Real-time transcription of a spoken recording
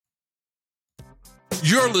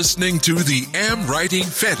You're listening to the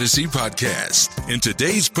AmWritingFantasy podcast. In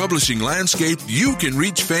today's publishing landscape, you can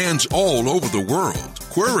reach fans all over the world.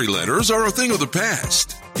 Query letters are a thing of the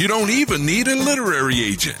past. You don't even need a literary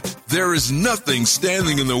agent. There is nothing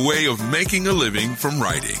standing in the way of making a living from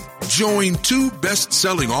writing. Join two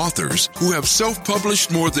best-selling authors who have self-published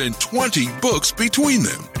more than 20 books between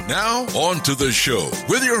them. Now, on to the show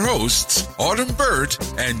with your hosts, Autumn Burt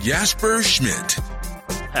and Jasper Schmidt.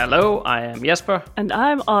 Hello, I am Jesper. And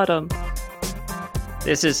I'm Autumn.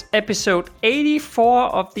 This is episode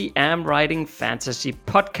 84 of the AmWritingFantasy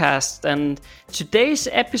podcast, and today's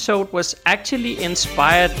episode was actually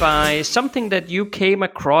inspired by something that you came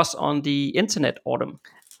across on the internet, Autumn.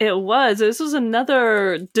 It was. This was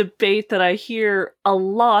another debate that I hear a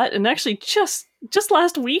lot, and actually just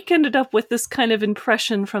last week ended up with this kind of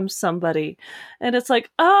impression from somebody. And it's like,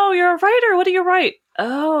 oh, you're a writer. What do you write?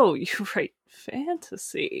 Oh, you write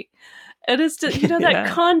fantasy. And it's just, that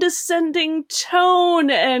condescending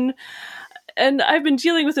tone, and I've been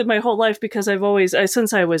dealing with it my whole life because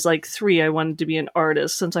since I was like 3, I wanted to be an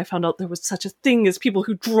artist. Since I found out there was such a thing as people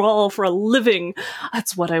who draw for a living,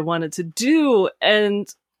 that's what I wanted to do. And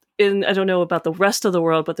I don't know about the rest of the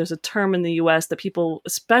world, but there's a term in the US that people,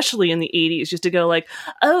 especially in the 80s, used to go like,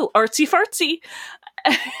 oh, artsy fartsy.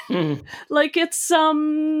 Like it's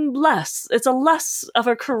it's a less of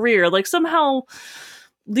a career. Like somehow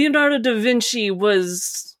Leonardo da Vinci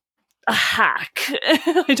was a hack.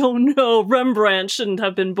 I don't know. Rembrandt shouldn't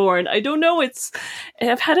have been born. I don't know.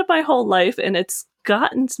 I've had it my whole life, and it's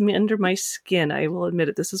gotten me under my skin. I will admit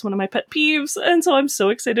it. This is one of my pet peeves. And so I'm so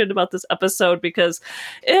excited about this episode, because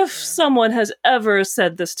if someone has ever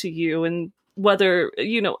said this to you, and whether,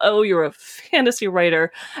 oh, you're a fantasy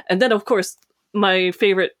writer, and then of course, my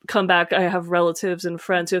favorite comeback, I have relatives and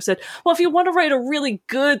friends who have said, well, if you want to write a really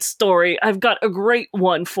good story, I've got a great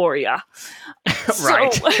one for you.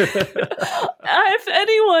 Right. So, if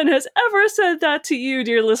anyone has ever said that to you,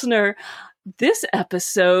 dear listener, this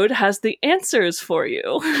episode has the answers for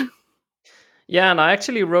you. Yeah, and I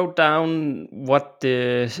actually wrote down what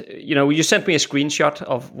you sent me a screenshot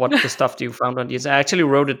of what the stuff you found on the internet. I actually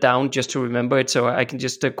wrote it down just to remember it, so I can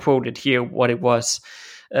just quote it here, what it was.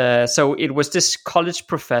 So it was this college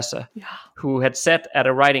professor who had said at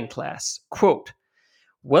a writing class, quote,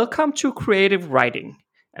 "Welcome to creative writing.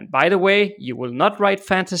 And by the way, you will not write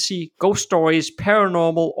fantasy, ghost stories,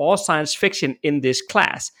 paranormal, or science fiction in this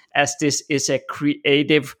class, as this is a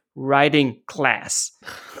creative writing class."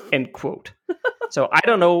 End quote. So I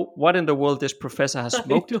don't know what in the world this professor has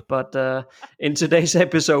smoked, but in today's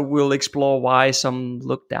episode, we'll explore why some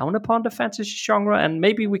look down upon the fantasy genre, and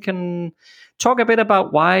maybe we can talk a bit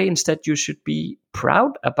about why instead you should be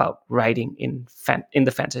proud about writing in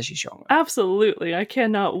the fantasy genre. Absolutely. I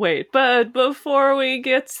cannot wait. But before we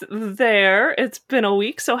get there, it's been a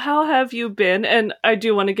week. So how have you been? And I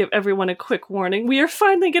do want to give everyone a quick warning. We are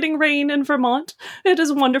finally getting rain in Vermont. It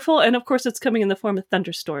is wonderful. And of course, it's coming in the form of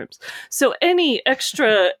thunderstorms. So any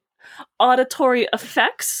extra auditory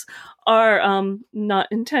effects are not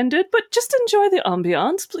intended, but just enjoy the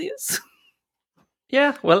ambiance, please.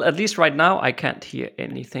 Yeah, well, at least right now I can't hear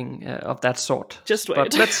anything of that sort. Just wait.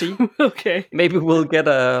 But let's see. Okay. Maybe we'll get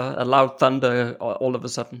a loud thunder all of a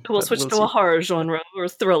sudden. We'll switch to a horror genre or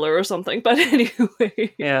thriller or something. But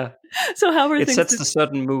anyway. Yeah. So how are things? It sets a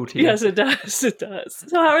certain mood here. Yes, it does. It does.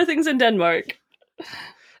 So how are things in Denmark?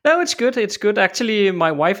 No, it's good. It's good. Actually,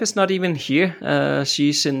 my wife is not even here.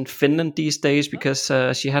 She's in Finland these days because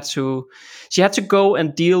she had to go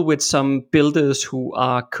and deal with some builders who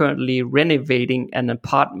are currently renovating an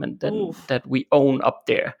apartment that we own up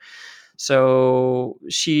there. So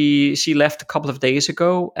she left a couple of days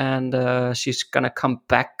ago, and she's gonna come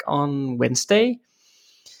back on Wednesday.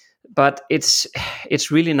 But it's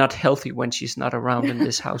really not healthy when she's not around in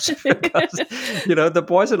this house because, the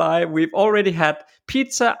boys and I, we've already had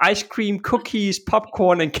pizza, ice cream, cookies,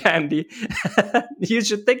 popcorn, and candy. You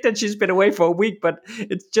should think that she's been away for a week, but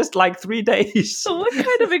it's just like 3 days. So what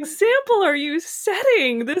kind of example are you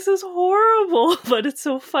setting? This is horrible, but it's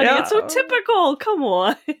so funny. Yeah. It's so typical. Come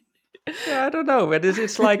on. Yeah, I don't know, but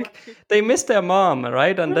it's like they miss their mom,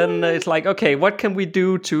 right? And then it's like, okay, what can we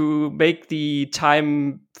do to make the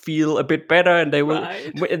time feel a bit better? And they will,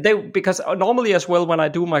 because normally as well, when I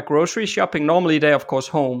do my grocery shopping, normally they're of course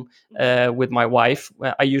home with my wife.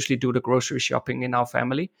 I usually do the grocery shopping in our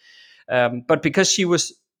family, but because she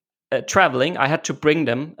was traveling, I had to bring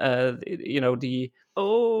them. They're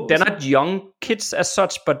not young kids as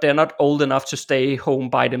such, but they're not old enough to stay home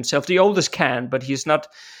by themselves. The oldest can, but he's not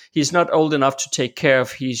old enough to take care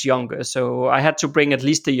of his younger. So I had to bring at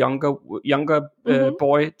least the younger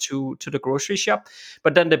boy to the grocery shop.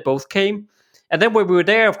 But then they both came, And then when we were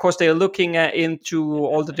there, of course, they were looking into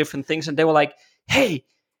all the different things, and they were like, "Hey,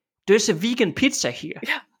 there's a vegan pizza here."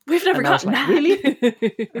 Yeah, we've never gotten that. Really?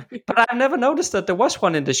 But I've never noticed that there was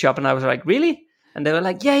one in the shop, and I was like, "Really?" And they were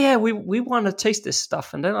like, "Yeah, we want to taste this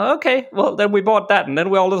stuff." And then, okay, well, then we bought that, and then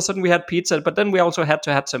we all of a sudden we had pizza, but then we also had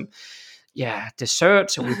to have some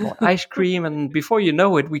desserts, and we bought ice cream, and before you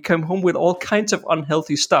know it, we come home with all kinds of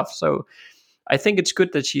unhealthy stuff. So I think it's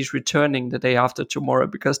good that she's returning the day after tomorrow,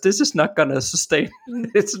 because this is not gonna sustain.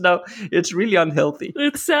 It's really unhealthy.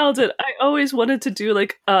 It sounds it. I always wanted to do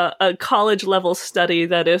like a college level study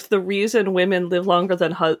that if the reason women live longer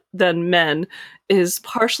than men is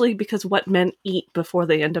partially because what men eat before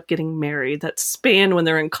they end up getting married, that span when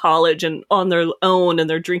they're in college and on their own and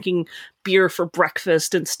they're drinking beer for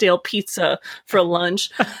breakfast and stale pizza for lunch.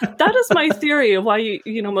 That is my theory of why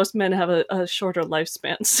most men have a shorter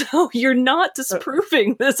lifespan. So you're not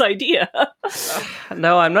disproving this idea.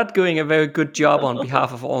 No, I'm not doing a very good job on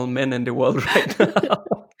behalf of all men in the world right now.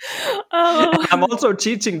 I'm also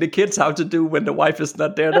teaching the kids how to do when the wife is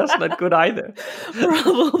not there. That's not good either.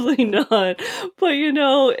 Probably not. But,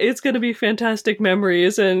 it's going to be fantastic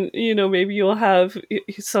memories. And, maybe you'll have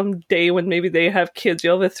some day when maybe they have kids,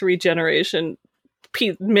 you'll have a 3-generation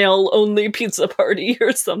male-only pizza party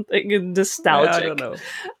or something, and nostalgic. I don't know.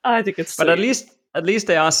 I think it's sweet. But at least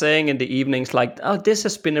they are saying in the evenings, like, "Oh, this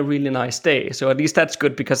has been a really nice day." So at least that's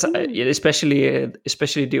good, because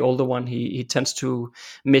especially the older one, he tends to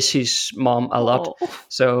miss his mom a lot.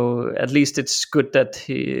 So at least it's good that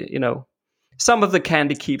he, some of the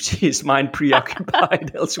candy keeps his mind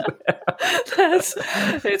preoccupied elsewhere.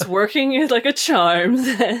 It's working like a charm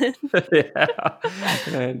then. Yeah,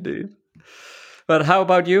 indeed. But how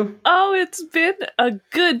about you? Oh, it's been a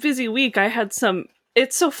good busy week. I had some...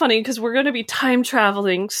 It's so funny because we're going to be time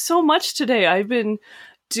traveling so much today. I've been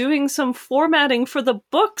doing some formatting for the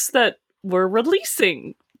books that we're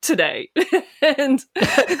releasing today. And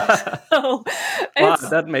so wow,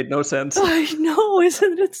 that made no sense. I know,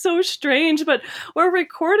 isn't it so strange? But we're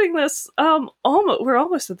recording this we're on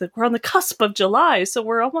the cusp of July, so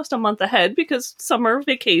we're almost a month ahead because summer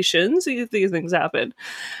vacations, these things happen.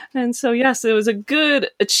 And so yes, it was a good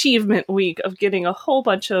achievement week of getting a whole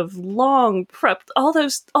bunch of long prepped,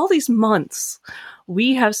 all these months.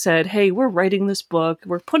 We have said, hey, we're writing this book,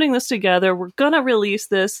 we're putting this together, we're gonna release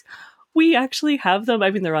this. We actually have them.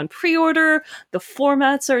 I mean, they're on pre-order. The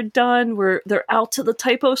formats are done. They're out to the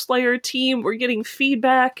Typo Slayer team. We're getting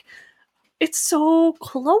feedback. It's so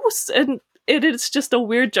close, and it is just a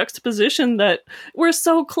weird juxtaposition that we're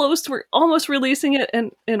so close. We're almost releasing it,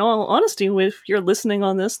 and in all honesty, if you're listening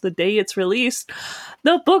on this the day it's released,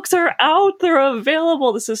 the books are out. They're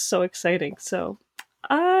available. This is so exciting. So.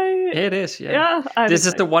 It is, yeah. This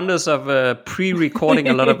is the wonders of pre-recording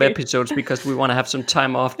a lot of episodes, because we want to have some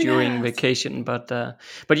time off during vacation. But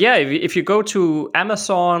yeah, if you go to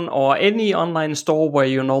Amazon or any online store where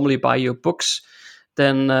you normally buy your books,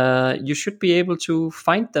 then you should be able to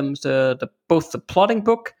find them. Both the plotting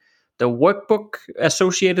book, the workbook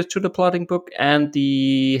associated to the plotting book, and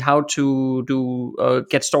the how to do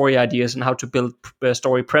get story ideas and how to build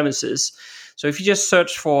story premises. So if you just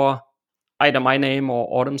search for either my name or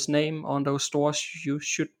Autumn's name on those stores, you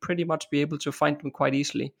should pretty much be able to find them quite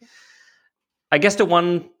easily. I guess the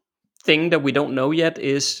one thing that we don't know yet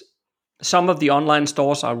is some of the online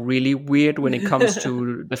stores are really weird when it comes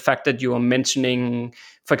to the fact that you are mentioning,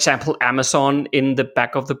 for example, Amazon in the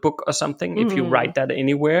back of the book or something. If you write that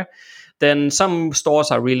anywhere, then some stores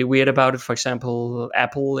are really weird about it. For example,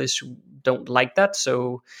 Apple don't like that.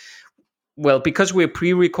 So, well, because we're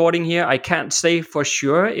pre-recording here, I can't say for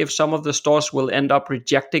sure if some of the stores will end up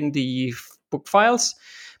rejecting the book files.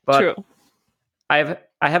 But true.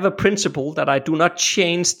 I have a principle that I do not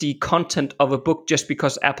change the content of a book just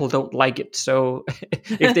because Apple don't like it. So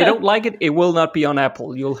if they don't like it, it will not be on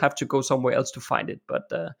Apple. You'll have to go somewhere else to find it. But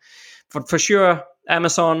for sure,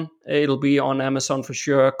 Amazon, it'll be on Amazon for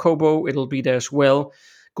sure. Kobo, it'll be there as well.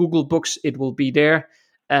 Google Books, it will be there.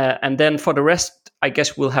 And then for the rest, I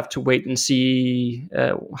guess we'll have to wait and see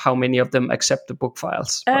how many of them accept the book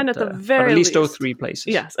files. And at the very least, at least those 3 places.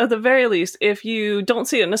 Yes, at the very least, if you don't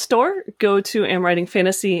see it in a store, go to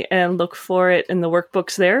AmWritingFantasy and look for it in the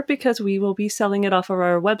workbooks there, because we will be selling it off of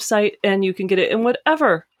our website, and you can get it in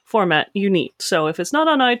whatever format you need. So if it's not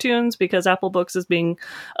on iTunes because Apple Books is being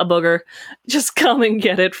a booger, just come and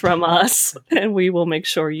get it from us, and we will make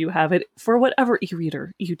sure you have it for whatever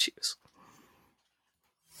e-reader you choose.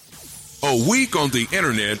 A week on the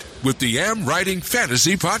internet with the AmWriting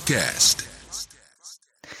Fantasy podcast.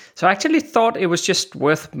 So I actually thought it was just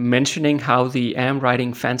worth mentioning how the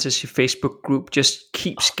AmWritingFantasy Facebook group just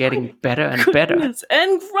keeps getting better and better.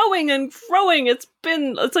 And growing and growing. It's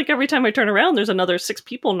like every time I turn around, there's another 6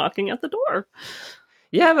 people knocking at the door.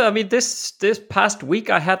 Yeah, but I mean, this past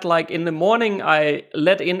week I had like in the morning I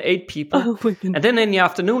let in 8 people, and then in the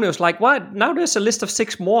afternoon it was like, what? Now there's a list of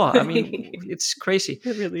 6 more. I mean, it's crazy.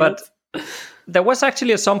 It really but is. There was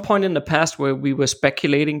actually at some point in the past where we were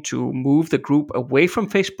speculating to move the group away from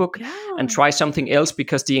Facebook and try something else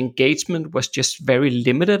because the engagement was just very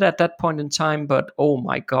limited at that point in time. But oh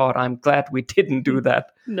my God, I'm glad we didn't do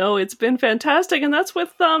that. No, it's been fantastic. And that's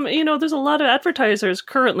with, there's a lot of advertisers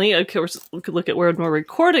currently. Of course, we could look at where we're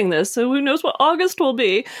recording this, so who knows what August will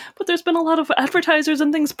be. But there's been a lot of advertisers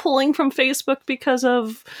and things pulling from Facebook because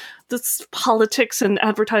of this politics and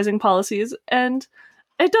advertising policies. And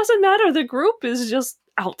it doesn't matter. The group is just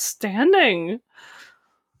outstanding.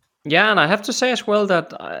 Yeah, and I have to say as well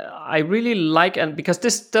that I really like, and because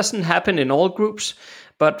this doesn't happen in all groups,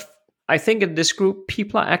 but I think in this group,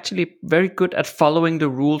 people are actually very good at following the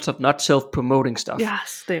rules of not self-promoting stuff.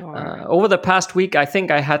 Yes, they are. Over the past week, I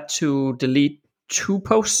think I had to delete 2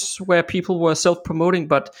 posts where people were self-promoting,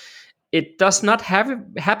 but it does not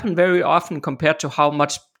happen very often compared to how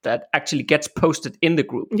much that actually gets posted in the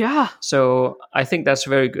group. Yeah. So I think that's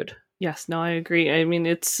very good. Yes, no, I agree. I mean,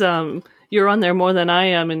 it's you're on there more than I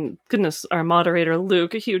am, and goodness, our moderator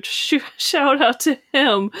Luke, a huge shout out to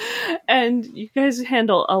him. And you guys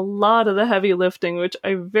handle a lot of the heavy lifting, which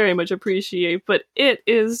I very much appreciate. But it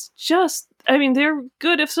is just, I mean, they're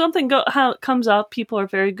good. If something comes up, people are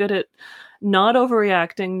very good at not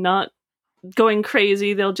overreacting, not going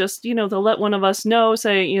crazy. They'll just, they'll let one of us know,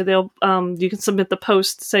 say, you can submit the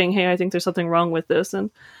post saying, hey, I think there's something wrong with this. And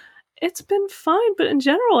it's been fine, but in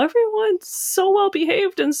general, everyone's so well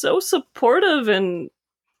behaved and so supportive and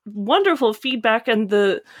wonderful feedback, and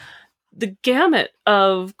the gamut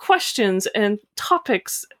of questions and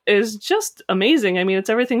topics is just amazing. I mean, it's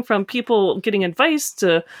everything from people getting advice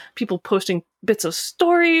to people posting bits of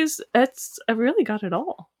stories. I really got it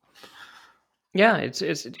all. Yeah, it's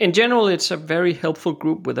in general, it's a very helpful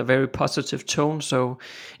group with a very positive tone. So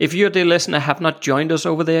if you, dear listener, have not joined us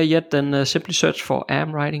over there yet, then simply search for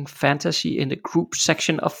AmWritingFantasy in the group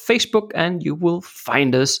section of Facebook and you will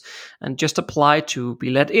find us. And just apply to be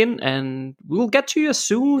let in and we'll get to you as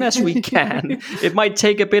soon as we can. It might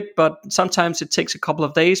take a bit, but sometimes it takes a couple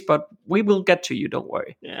of days, but we will get to you, don't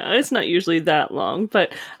worry. Yeah, it's not usually that long.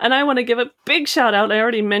 And I want to give a big shout out. I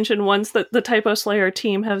already mentioned once that the Typo Slayer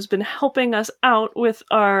team has been helping us out with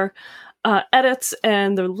our edits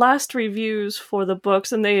and the last reviews for the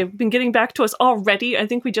books, and they have been getting back to us already. I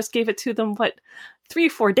think we just gave it to them 3 or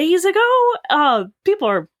 4 days ago. People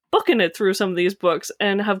are booking it through some of these books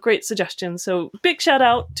and have great suggestions. So big shout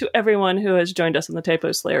out to everyone who has joined us in the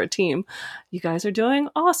Typo Slayer team. You guys are doing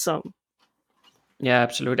awesome. Yeah,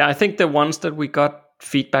 absolutely. I think the ones that we got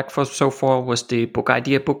feedback for so far was the book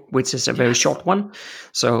idea book, which is a very short one.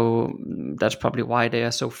 So that's probably why they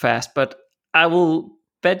are so fast. But I will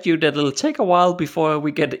bet you that it'll take a while before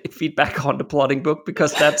we get feedback on the plotting book,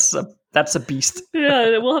 because that's a beast.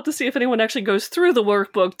 Yeah, we'll have to see if anyone actually goes through the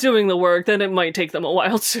workbook doing the work. Then it might take them a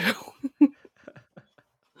while too. And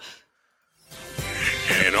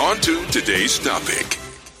on to today's topic.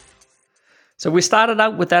 So we started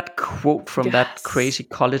out with that quote from that crazy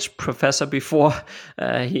college professor before.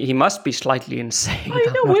 He must be slightly insane. I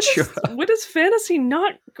know. I'm not sure. What is fantasy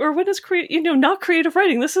not, or what is not creative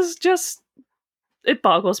writing? This is just, it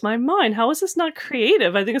boggles my mind. How is this not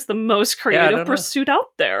creative? I think it's the most creative pursuit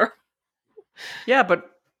out there. Yeah,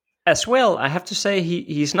 but as well, I have to say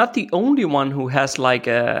he's not the only one who has like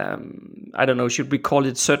I don't know, should we call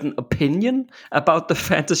it certain opinion about the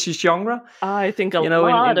fantasy genre? I think a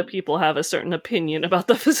lot of people have a certain opinion about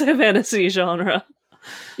the fantasy genre.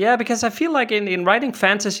 Yeah, because I feel like in writing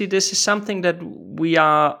fantasy, this is something that we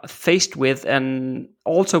are faced with, and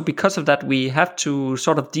also because of that, we have to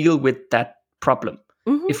sort of deal with that problem,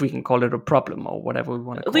 if we can call it a problem or whatever we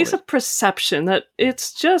want to call it. At least a perception that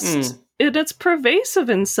it's just... It's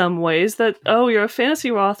pervasive in some ways that, you're a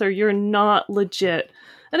fantasy author, you're not legit.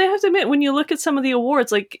 And I have to admit, when you look at some of the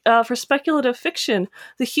awards, like for speculative fiction,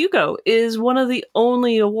 the Hugo is one of the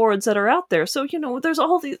only awards that are out there. So, there's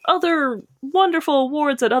all these other wonderful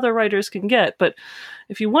awards that other writers can get. But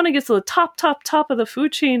if you want to get to the top of the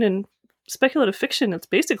food chain in speculative fiction, it's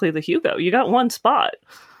basically the Hugo. You got one spot.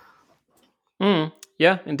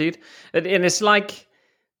 Yeah, indeed. And it's like,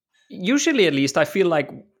 usually at least, I feel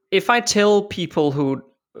like if I tell people who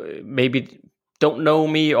maybe don't know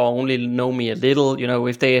me or only know me a little,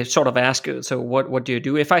 if they sort of ask, so what do you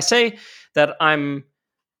do? If I say that I'm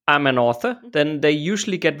I'm an author, then they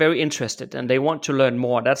usually get very interested and they want to learn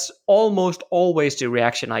more. That's almost always the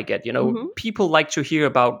reaction I get. People like to hear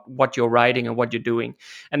about what you're writing and what you're doing.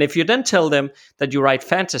 And if you then tell them that you write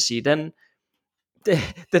fantasy, then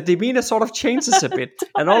the demeanor sort of changes a bit.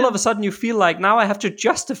 And all of a sudden you feel like, now I have to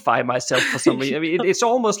justify myself for some reason. I mean, it's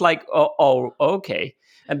almost like, oh, okay.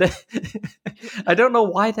 And then, I don't know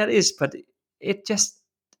why that is, but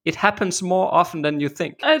it happens more often than you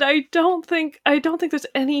think. And I don't think there's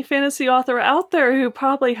any fantasy author out there who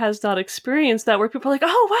probably has not experienced that, where people are like,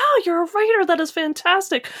 oh wow, you're a writer, that is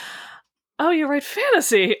fantastic. Oh, you write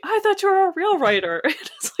fantasy? I thought you were a real writer.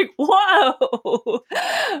 It's like, whoa,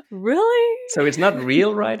 really? So it's not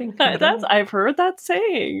real writing? I've heard that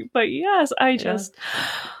saying, but yes,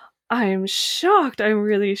 I'm shocked. I'm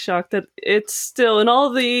really shocked that it's still, in all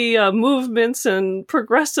the movements and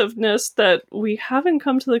progressiveness, that we haven't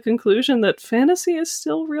come to the conclusion that fantasy is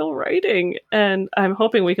still real writing. And I'm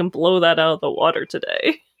hoping we can blow that out of the water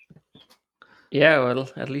today. Yeah, well,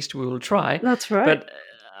 at least we will try. That's right. But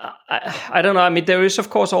I don't know. I mean, there is, of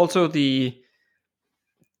course, also the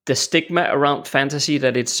stigma around fantasy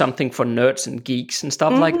that it's something for nerds and geeks and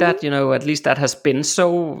stuff like that. At least that has been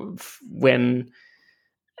so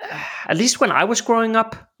at least when I was growing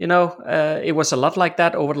up, it was a lot like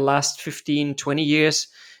that over the last 15, 20 years.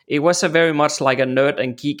 It was a very much like a nerd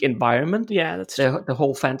and geek environment. Yeah, that's true. The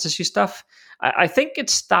whole fantasy stuff. I think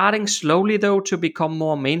it's starting slowly, though, to become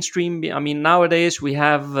more mainstream. I mean, nowadays we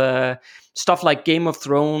have stuff like Game of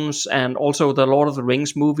Thrones and also the Lord of the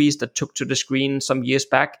Rings movies that took to the screen some years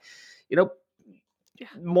back.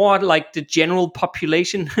 More like the general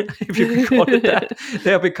population, if you can call it that,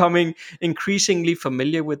 they're becoming increasingly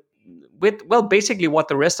familiar with well, basically what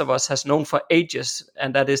the rest of us has known for ages,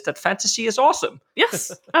 and that is that fantasy is awesome.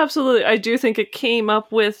 Yes, absolutely. I do think it came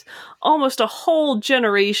up with almost a whole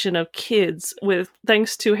generation of kids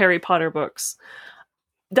thanks to Harry Potter books.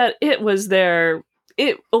 That it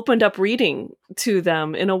opened up reading to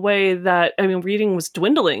them in a way that, reading was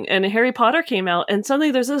dwindling, and Harry Potter came out, and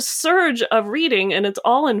suddenly there's a surge of reading, and it's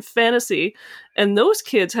all in fantasy, and those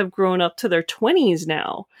kids have grown up to their 20s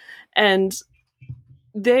now, and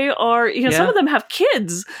they are, some of them have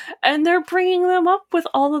kids, and they're bringing them up with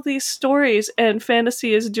all of these stories, and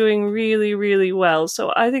fantasy is doing really, really well.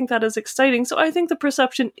 So I think that is exciting. So I think the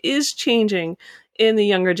perception is changing in the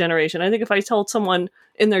younger generation. I think if I told someone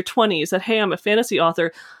in their 20s that, hey, I'm a fantasy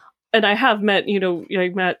author, and I have met,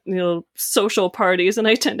 social parties, and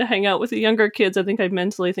I tend to hang out with the younger kids. I think I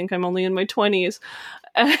mentally think I'm only in my 20s.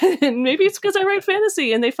 And maybe it's because I write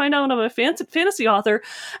fantasy, and they find out I'm a fantasy author,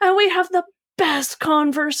 and we have the best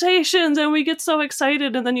conversations, and we get so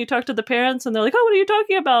excited, and then you talk to the parents, and they're like, oh, what are you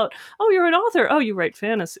talking about? Oh, you're an author. Oh, you write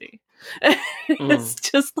fantasy. It's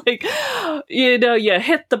just like, you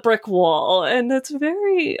hit the brick wall, and it's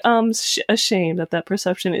very a shame that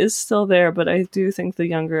perception is still there, but I do think the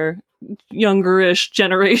youngerish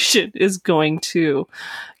generation is going to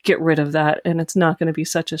get rid of that, and it's not going to be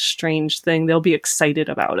such a strange thing. They'll be excited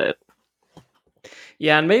about it.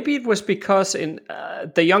 Yeah, and maybe it was because in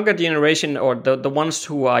the younger generation, or the ones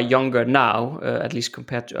who are younger now, at least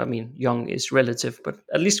compared to, young is relative, but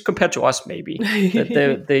at least compared to us, maybe,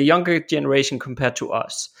 the younger generation compared to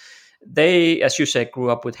us, they, as you said, grew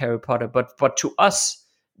up with Harry Potter, but to us,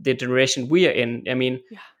 the generation we are in,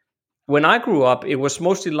 when I grew up, it was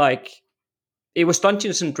mostly like, it was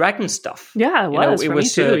Dungeons and Dragons stuff. Yeah, it was. It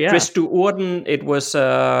was Dris du Orden, it was...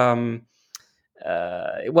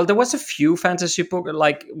 well, there was a few fantasy books,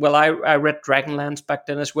 I read Dragonlance back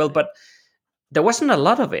then as well, but there wasn't a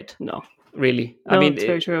lot of it. No, really. No, it's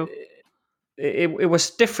very true. It was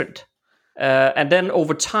different, and then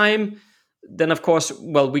over time, then of course,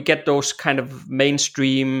 we get those kind of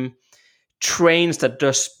mainstream trains that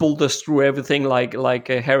just pulled us through everything, like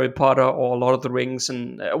Harry Potter or Lord of the Rings,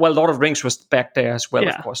 and Lord of the Rings was back there as well,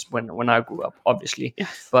 of course, when I grew up, obviously,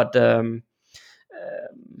 yes. But.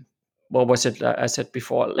 What was it I said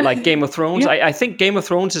before? Like Game of Thrones. I think Game of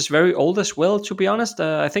Thrones is very old as well, to be honest.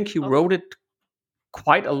 I think he wrote it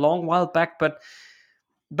quite a long while back. But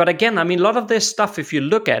again, a lot of this stuff, if you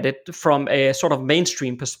look at it from a sort of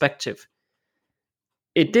mainstream perspective,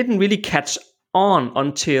 it didn't really catch on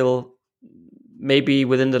until maybe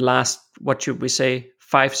within the last, what should we say,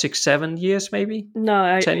 5, 6, 7 years, maybe?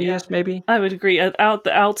 No, 10 years, maybe? I would agree. At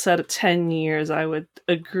the outset of 10 years, I would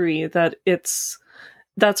agree that it's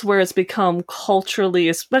that's where it's become culturally,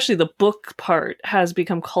 especially the book part, has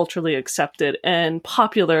become culturally accepted and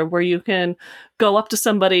popular, where you can go up to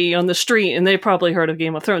somebody on the street and they probably heard of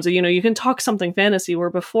Game of Thrones. So, you can talk something fantasy, where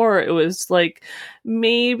before it was like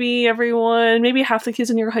maybe half the kids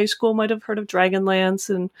in your high school might have heard of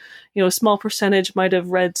Dragonlance, and, a small percentage might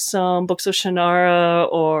have read some books of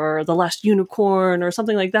Shannara or The Last Unicorn or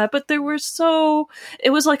something like that. But it was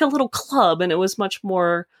like a little club, and it was much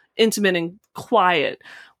more intimate and quiet,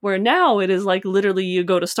 where now it is like literally you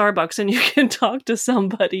go to Starbucks and you can talk to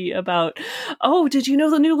somebody about, oh, did you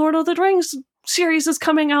know the new Lord of the Rings series is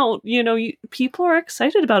coming out? People are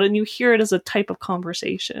excited about it, and you hear it as a type of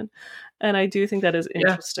conversation. And I do think that is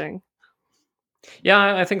interesting.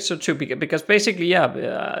 Yeah, I think so too, because basically,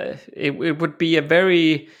 it would be a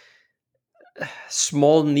very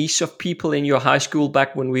small niche of people in your high school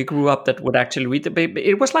back when we grew up that would actually read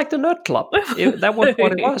it was like the nerd club. That was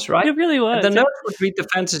what it was, right? It really was. And the nerds would read the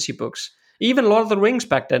fantasy books. Even Lord of the Rings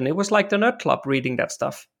back then, it was like the nerd club reading that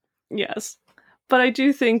stuff. Yes. But I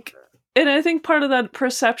do think, and I think part of that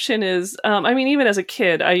perception is, even as a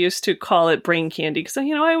kid, I used to call it brain candy, because,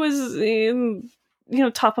 I was in,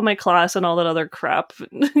 top of my class and all that other crap,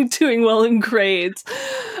 doing well in grades.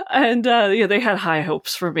 And they had high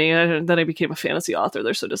hopes for me. And then I became a fantasy author.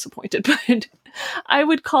 They're so disappointed. But I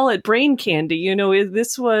would call it brain candy.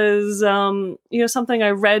 This was, something I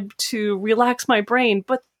read to relax my brain.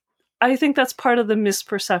 But I think that's part of the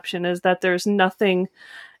misperception, is that there's nothing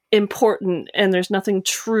important and there's nothing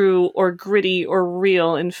true or gritty or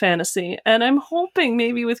real in fantasy. And I'm hoping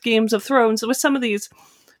maybe with Games of Thrones, with some of these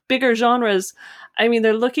bigger genres,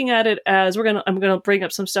 they're looking at it as, I'm gonna bring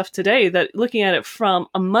up some stuff today, that looking at it from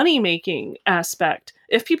a money-making aspect.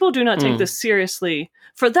 If people do not take this seriously,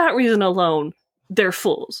 for that reason alone, they're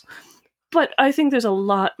fools. But I think there's a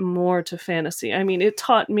lot more to fantasy. It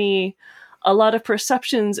taught me a lot of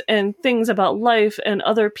perceptions and things about life and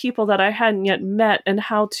other people that I hadn't yet met, and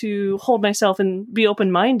how to hold myself and be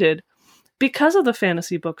open-minded, because of the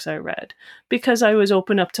fantasy books I read, because I was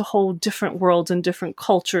open up to whole different worlds and different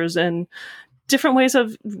cultures and different ways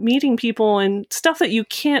of meeting people and stuff that you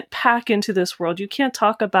can't pack into this world. You can't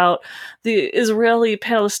talk about the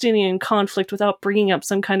Israeli-Palestinian conflict without bringing up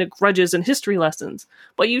some kind of grudges and history lessons.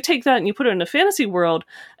 But you take that and you put it in a fantasy world,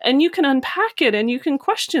 and you can unpack it and you can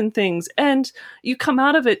question things, and you come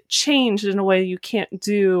out of it changed in a way you can't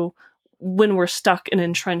do when we're stuck and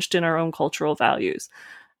entrenched in our own cultural values.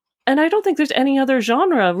 And I don't think there's any other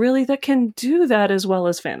genre really that can do that as well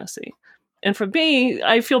as fantasy. And for me,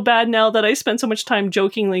 I feel bad now that I spent so much time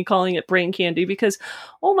jokingly calling it brain candy, because,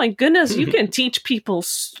 oh my goodness, you can teach people,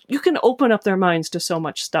 you can open up their minds to so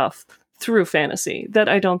much stuff through fantasy that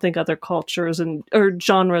I don't think other cultures or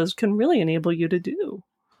genres can really enable you to do.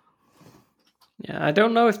 Yeah, I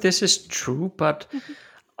don't know if this is true, but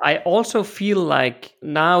I also feel like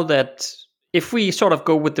now that if we sort of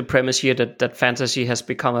go with the premise here that fantasy has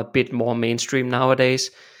become a bit more mainstream nowadays,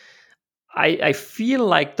 I feel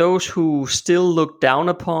like those who still look down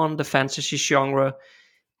upon the fantasy genre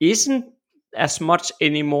isn't as much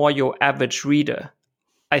anymore your average reader.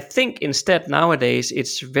 I think instead nowadays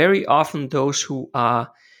it's very often those who are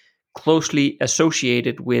closely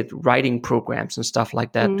associated with writing programs and stuff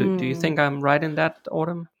like that. Do you think I'm right in that,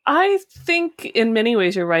 Autumn? I think in many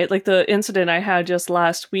ways you're right. Like the incident I had just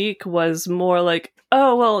last week was more like,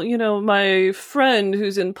 oh, well, my friend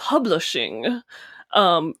who's in publishing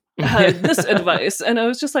had this advice. And I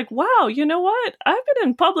was just like, wow, you know what? I've been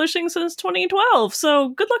in publishing since 2012. So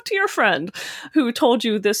good luck to your friend who told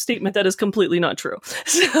you this statement that is completely not true.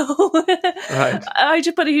 So right.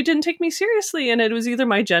 But he didn't take me seriously. And it was either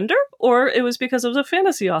my gender or it was because I was a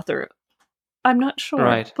fantasy author. I'm not sure,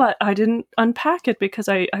 right. But I didn't unpack it because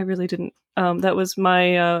I really didn't. That was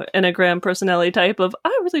my Enneagram personality type of,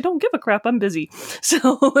 I really don't give a crap, I'm busy.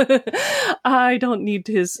 So I don't need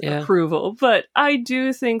his approval. But I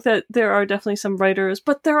do think that there are definitely some writers,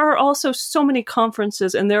 but there are also so many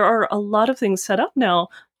conferences and there are a lot of things set up now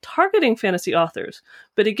targeting fantasy authors.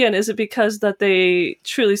 But again, is it because that they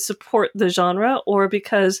truly support the genre, or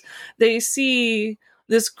because they see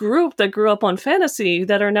this group that grew up on fantasy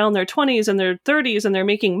that are now in their 20s and their 30s and they're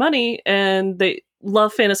making money and they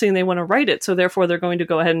love fantasy and they want to write it, so therefore they're going to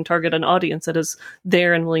go ahead and target an audience that is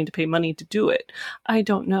there and willing to pay money to do it? I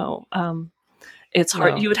don't know. It's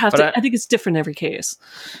hard. You would have to. I think it's different in every case.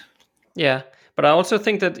 Yeah, but I also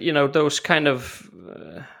think that those kind of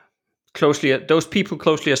those people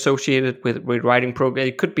closely associated with writing program.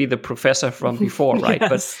 It could be the professor from before, right?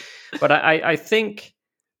 Yes. But I think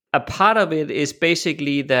a part of it is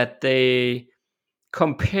basically that they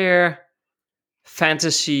compare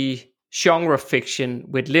fantasy genre fiction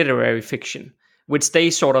with literary fiction. which they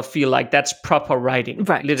sort of feel like that's proper writing,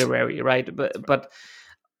 Right. literary, right? But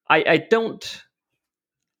I don't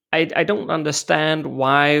understand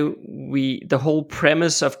why the whole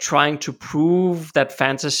premise of trying to prove that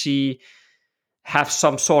fantasy have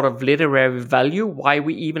some sort of literary value, why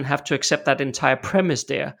we even have to accept that entire premise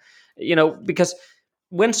there. Because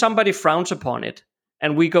when somebody frowns upon it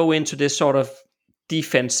and we go into this sort of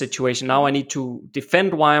defense situation, now I need to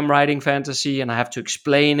defend why I'm writing fantasy and I have to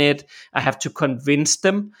explain it. I have to convince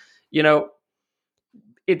them,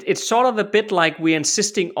 it's sort of a bit like we're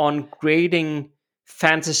insisting on grading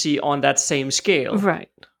fantasy on that same scale. Right.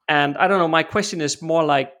 And I don't know, my question is more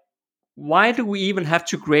like, why do we even have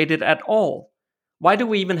to grade it at all? Why do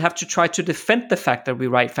we even have to try to defend the fact that we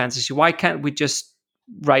write fantasy? Why can't we just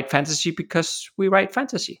write fantasy because we write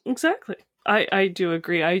fantasy? Exactly. I do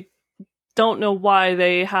agree. I don't know why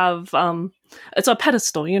they have it's a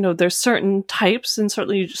pedestal. There's certain types and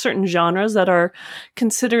certainly certain genres that are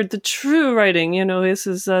considered the true writing. This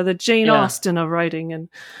is the Jane Austen of writing and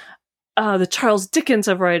the Charles Dickens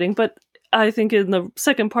of writing. But I think in the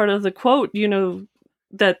second part of the quote,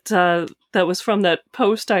 that was from that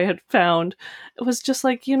post I had found, it was just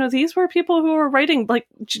like, these were people who were writing, like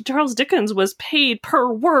Charles Dickens was paid per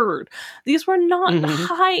word. These were not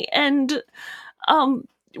high-end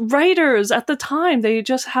writers at the time. They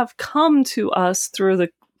just have come to us through the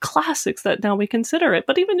classics that now we consider it.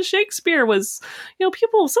 But even Shakespeare was, some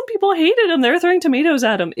people hated him. They were throwing tomatoes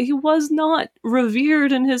at him. He was not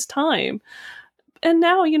revered in his time. And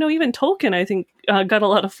now, even Tolkien, I think, got a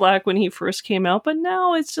lot of flack when he first came out. But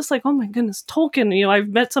now it's just like, oh my goodness, Tolkien. I've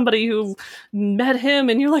met somebody who met him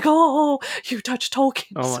and you're like, oh, you touched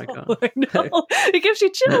Tolkien. Oh my God. I know. It gives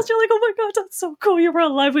you chills. You're like, oh my God, that's so cool. You were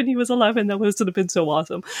alive when he was alive and that would have been so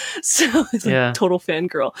awesome. So it's a total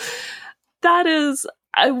fangirl. That is...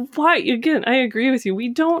 why, again, I agree with you. We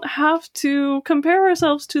don't have to compare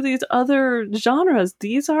ourselves to these other genres.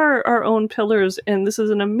 These are our own pillars, and this is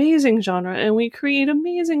an amazing genre, and we create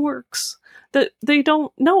amazing works that they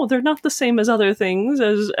don't know. They're not the same as other things,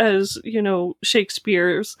 as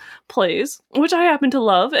Shakespeare's plays, which I happen to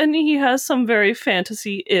love, and he has some very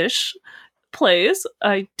fantasy-ish plays.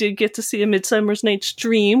 I did get to see A Midsummer's Night's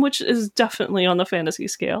Dream, which is definitely on the fantasy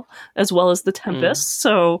scale, as well as The Tempest.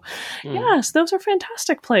 So, yes, those are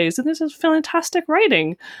fantastic plays, and this is fantastic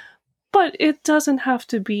writing. But it doesn't have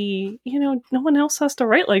to be, no one else has to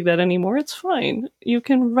write like that anymore. It's fine. You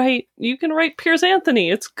can write Piers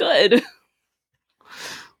Anthony. It's good.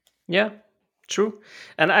 Yeah. True.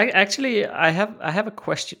 And I have a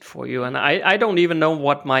question for you, and I don't even know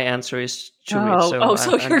what my answer is to it.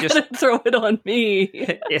 So you're going to throw it on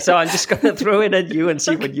me. So I'm just going to throw it at you and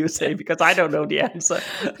see what you say, because I don't know the answer.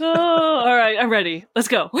 All right, I'm ready. Let's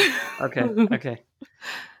go. Okay.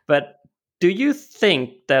 But do you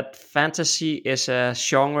think that fantasy is a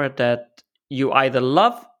genre that you either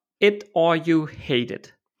love it or you hate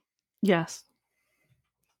it? Yes.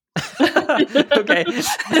 Okay,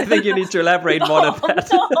 I think you need to elaborate more on that.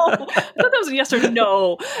 No. I thought that was a yes or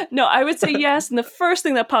no. No, I would say yes. And the first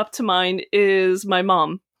thing that popped to mind is my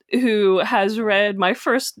mom, who has read my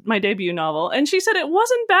debut novel, and she said it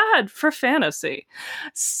wasn't bad for fantasy.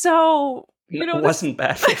 So, it wasn't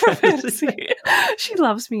bad for fantasy. She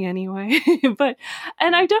loves me anyway.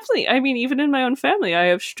 And even in my own family, I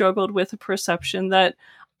have struggled with the perception that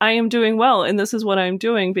I am doing well, and this is what I'm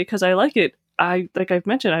doing because I like it. Like I've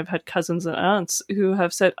mentioned, I've had cousins and aunts who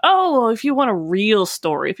have said, oh, well, if you want a real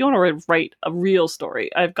story, if you want to write a real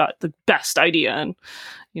story, I've got the best idea. And,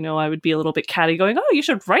 I would be a little bit catty going, oh, you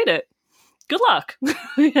should write it. Good luck.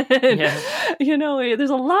 There's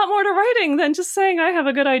a lot more to writing than just saying I have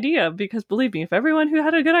a good idea. Because believe me, if everyone who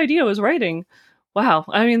had a good idea was writing, wow.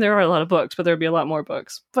 I mean, there are a lot of books, but there'd be a lot more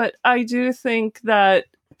books. But I do think that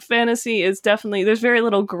fantasy is definitely, there's very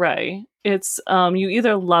little gray. It's you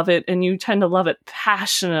either love it and you tend to love it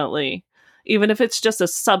passionately, even if it's just a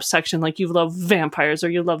subsection, like you love vampires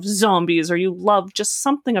or you love zombies or you love just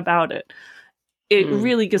something about it. It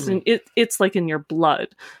really gets it's like in your blood.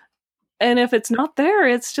 And if it's not there,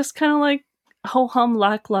 it's just kind of like ho-hum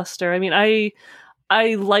lackluster. I mean, I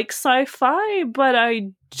like sci-fi, but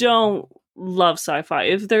I don't love sci-fi.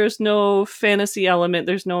 If there's no fantasy element,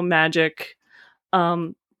 there's no magic.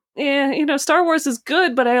 Star Wars is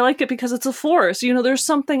good, but I like it because it's a force. There's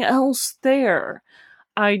something else there.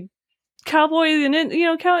 Cowboy and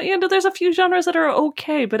there's a few genres that are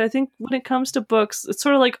okay, but I think when it comes to books, it's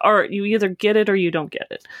sort of like art. You either get it or you don't get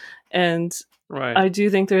it. And right. I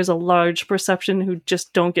do think there's a large perception who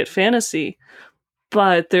just don't get fantasy.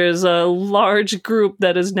 But there's a large group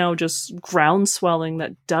that is now just groundswelling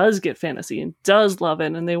that does get fantasy and does love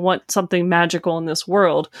it, and they want something magical in this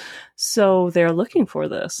world. So they're looking for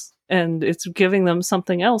this, and it's giving them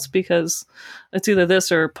something else, because it's either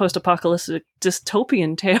this or post-apocalyptic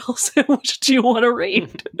dystopian tales. Which do you want to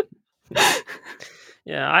read?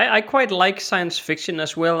 Yeah, I quite like science fiction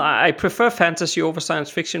as well. I prefer fantasy over science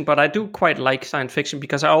fiction, but I do quite like science fiction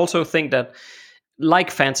because I also think that,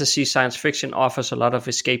 like fantasy, science fiction offers a lot of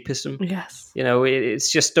escapism. Yes.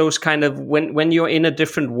 It's just those kind of, when you're in a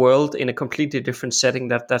different world, in a completely different setting,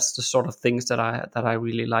 that's the sort of things that I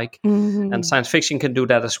really like. Mm-hmm. And science fiction can do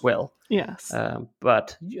that as well. Yes.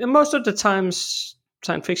 But most of the times,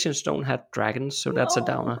 science fictions don't have dragons, so that's a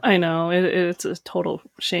downer. I know, it's a total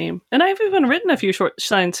shame. And I've even written a few short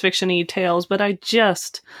science fiction-y tales, but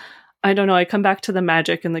I don't know, I come back to the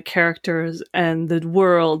magic and the characters and the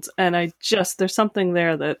worlds, and there's something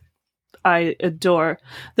there that I adore.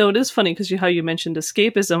 Though it is funny because how you mentioned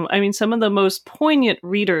escapism. I mean, some of the most poignant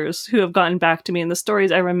readers who have gotten back to me, and the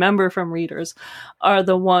stories I remember from readers, are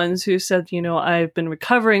the ones who said, I've been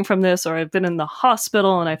recovering from this, or I've been in the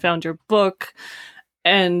hospital and I found your book.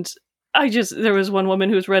 And there was one woman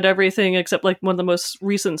who's read everything except like one of the most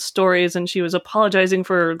recent stories, and she was apologizing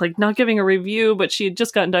for like not giving a review, but she had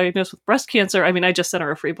just gotten diagnosed with breast cancer. I mean, I just sent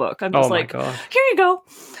her a free book. I'm just God. Here you go.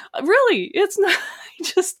 Really, it's not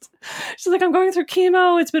she's like, I'm going through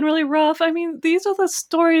chemo. It's been really rough. I mean, these are the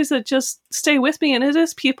stories that just stay with me. And it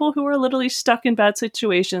is people who are literally stuck in bad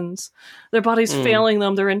situations. Their body's failing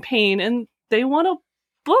them. They're in pain, and they want a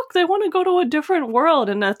book. They want to go to a different world.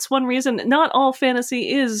 And that's one reason not all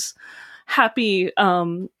fantasy is happy,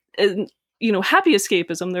 happy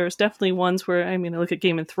escapism. There's definitely ones where, I look at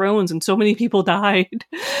Game of Thrones and so many people died.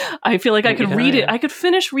 I feel like I could read it. I could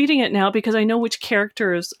finish reading it now because I know which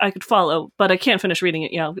characters I could follow, but I can't finish reading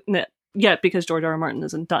it yet because George R. R. Martin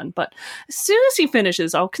isn't done. But as soon as he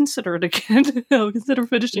finishes, I'll consider it again. I'll consider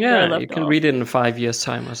finishing where I left off. You can read it in 5 years'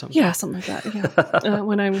 time or something. Yeah, something like that. Yeah.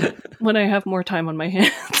 when I have more time on my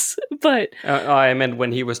hands. But I meant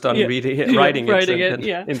when he was done writing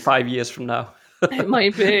it in 5 years from now. It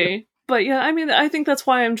might be. But yeah, I think that's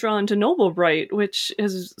why I'm drawn to Noble Bright, which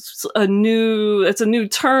is a new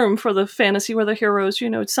term for the fantasy where the heroes,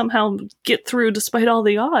 somehow get through despite all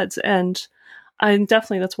the odds. And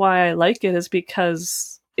that's why I like it, is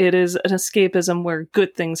because it is an escapism where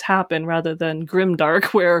good things happen rather than grimdark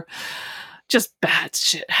where just bad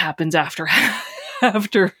shit happens after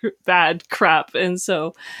bad crap. And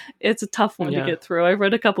so it's a tough one to get through. I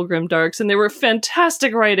read a couple grimdarks and they were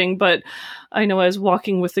fantastic writing, but I know I was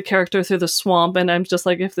walking with the character through the swamp and I'm just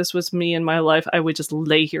like, if this was me in my life, I would just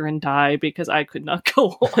lay here and die because I could not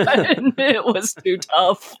go on. It was too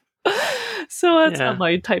tough. So that's not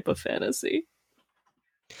my type of fantasy.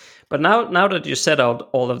 But now that you said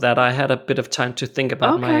all of that, I had a bit of time to think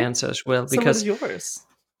about my answer as well. Because so what is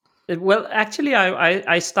yours? Well, actually,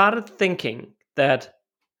 I started thinking that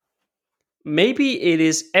maybe it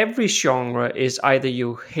is every genre is either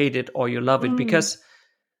you hate it or you love it. Because,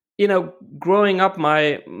 growing up,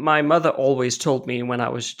 my mother always told me when I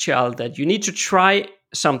was a child that you need to try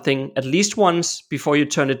something at least once before you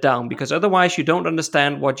turn it down, because otherwise you don't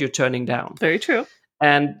understand what you're turning down. Very true.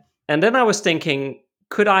 And then I was thinking,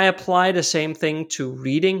 could I apply the same thing to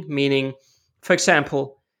reading? Meaning, for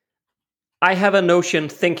example, I have a notion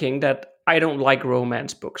thinking that I don't like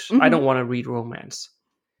romance books. Mm-hmm. I don't want to read romance.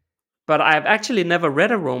 But I've actually never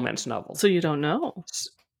read a romance novel. So you don't know.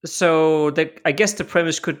 So I guess the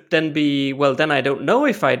premise could then be, well, then I don't know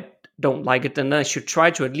if I don't like it. Then I should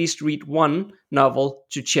try to at least read one novel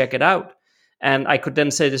to check it out. And I could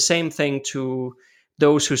then say the same thing to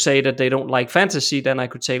those who say that they don't like fantasy. Then I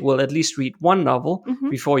could say, well, at least read one novel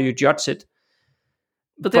before you judge it.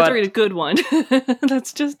 But they have to read a good one.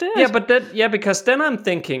 That's just it. Yeah, because then I'm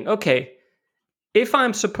thinking, okay, if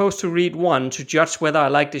I'm supposed to read one to judge whether I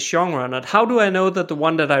like this genre or not, how do I know that the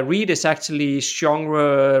one that I read is actually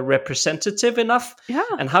genre representative enough? Yeah.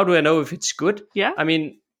 And how do I know if it's good? Yeah. I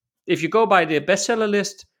mean, if you go by the bestseller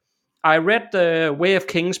list, I read The Way of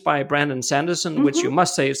Kings by Brandon Sanderson, which you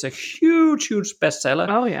must say is a huge, huge bestseller.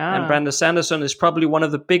 Oh, yeah. And Brandon Sanderson is probably one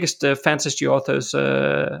of the biggest fantasy authors,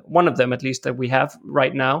 one of them at least, that we have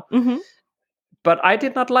right now. Mm-hmm. But I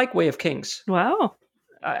did not like Way of Kings. Wow.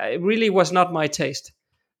 It really was not my taste.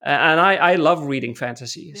 And I love reading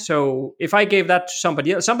fantasy. Yeah. So if I gave that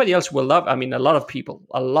to somebody else will love. I mean, a lot of people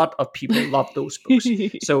love those books.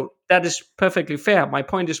 So that is perfectly fair. My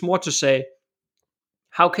point is more to say,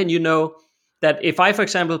 how can you know that if I, for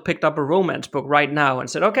example, picked up a romance book right now and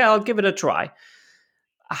said, okay, I'll give it a try,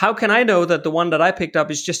 how can I know that the one that I picked up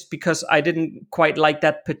is just because I didn't quite like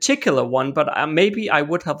that particular one, but maybe I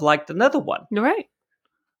would have liked another one. You're right.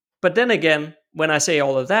 But then again, when I say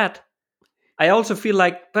all of that, I also feel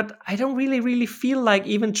like, but I don't really feel like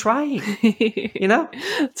even trying, you know?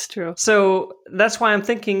 It's true. So that's why I'm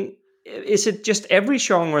thinking, is it just every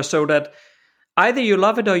genre so that either you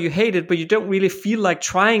love it or you hate it, but you don't really feel like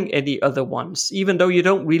trying any other ones, even though you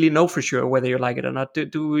don't really know for sure whether you like it or not.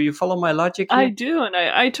 Do you follow my logic here? I do, and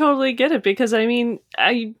I totally get it, because I mean,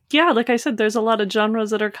 like I said, there's a lot of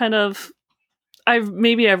genres that are kind of, I've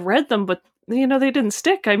read them, but they didn't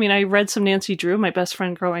stick. I mean, I read some Nancy Drew. My best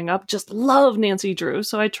friend growing up just loved Nancy Drew,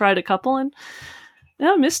 so I tried a couple, and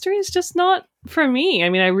mystery is just not for me. I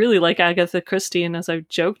mean, I really like Agatha Christie, and as I've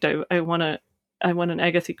joked, I want an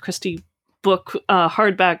Agatha Christie book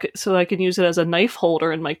hardback so I can use it as a knife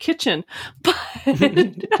holder in my kitchen. But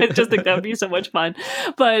I just think that would be so much fun.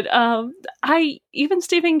 But even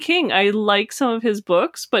Stephen King, I like some of his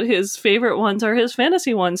books, but his favorite ones are his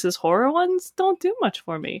fantasy ones. His horror ones don't do much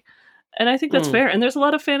for me. And I think that's fair. And there's a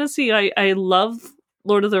lot of fantasy. I love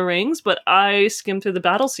Lord of the Rings, but I skimmed through the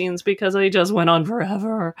battle scenes because they just went on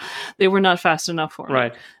forever. They were not fast enough for me.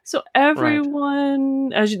 Right. So everyone,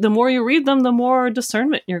 the more you read them, the more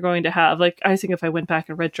discernment you're going to have. Like, I think if I went back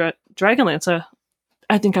and read Dragonlance,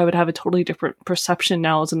 I think I would have a totally different perception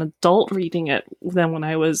now as an adult reading it than when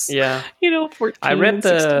I was, 14, I read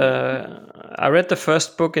 16. I read the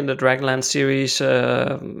first book in the Dragonlance series.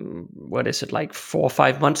 What is it, like 4 or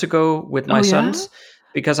 5 months ago with my sons,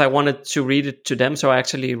 because I wanted to read it to them. So I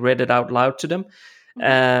actually read it out loud to them.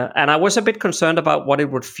 And I was a bit concerned about what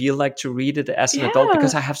it would feel like to read it as an adult,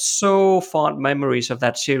 because I have so fond memories of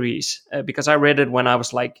that series, because I read it when I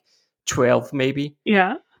was like 12, maybe.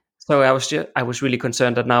 Yeah. So I was really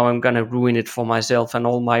concerned that now I'm going to ruin it for myself, and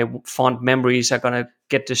all my fond memories are going to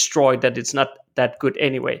get destroyed, that it's not that good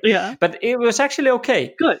anyway. Yeah. But it was actually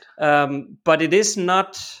okay. Good. But it is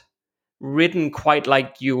not written quite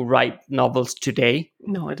like you write novels today.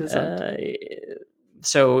 No, it isn't.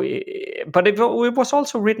 But it was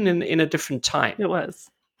also written in a different time. It was.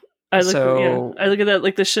 I look at that,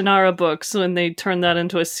 like the Shannara books, when they turned that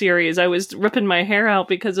into a series. I was ripping my hair out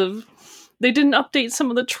because of they didn't update some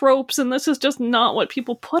of the tropes, and this is just not what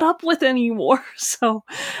people put up with anymore. So,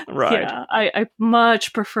 yeah, I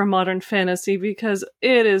much prefer modern fantasy because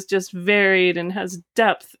it is just varied and has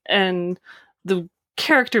depth, and the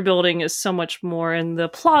character building is so much more, and the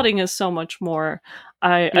plotting is so much more.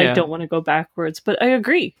 I don't want to go backwards, but I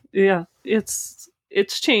agree. Yeah, it's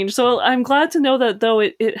changed. So I'm glad to know that, though,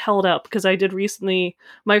 it held up, because I did recently,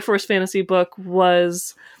 my first fantasy book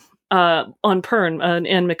was on Pern,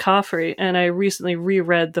 Anne McCaffrey, and I recently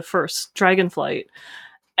reread the first Dragonflight,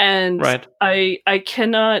 and I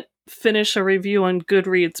cannot finish a review on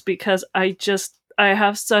Goodreads because I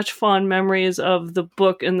have such fond memories of the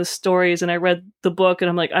book and the stories, and I read the book and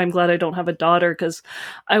I'm like, I'm glad I don't have a daughter, because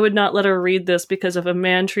I would not let her read this, because if a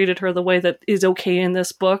man treated her the way that is okay in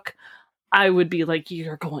this book, I would be like,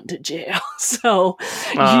 you're going to jail. So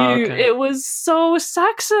it was so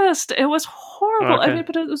sexist. It was horrible. Okay. I mean,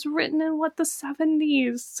 but it was written in the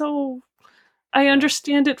 70s. So I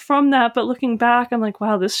understand it from that. But looking back, I'm like,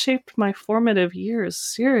 wow, this shaped my formative years.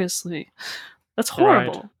 Seriously. That's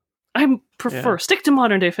horrible. Right. I prefer stick to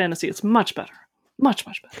modern day fantasy. It's much better. Much,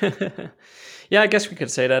 much better. Yeah, I guess we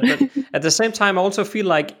could say that. But at the same time, I also feel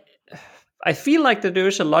like that there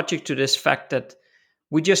is a logic to this fact that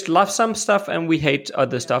we just love some stuff and we hate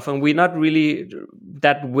other stuff, and we're not really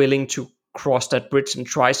that willing to cross that bridge and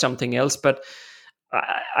try something else. But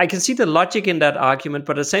I can see the logic in that argument,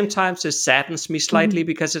 but at the same time, it saddens me slightly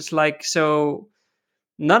because it's like, so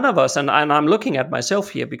none of us, and I'm looking at myself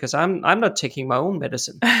here because I'm not taking my own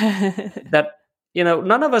medicine, that,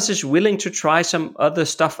 none of us is willing to try some other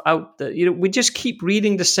stuff out. We just keep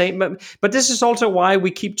reading the same. But this is also why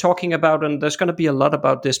we keep talking about, and there's going to be a lot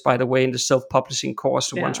about this, by the way, in the self-publishing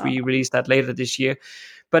course once we release that later this year.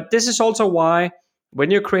 But this is also why,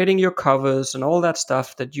 when you're creating your covers and all that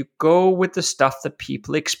stuff, that you go with the stuff that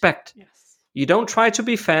people expect. Yes. You don't try to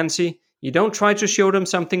be fancy. You don't try to show them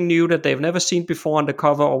something new that they've never seen before on the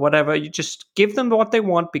cover or whatever. You just give them what they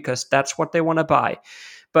want because that's what they want to buy.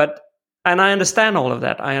 And I understand all of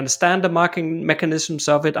that. I understand the marketing mechanisms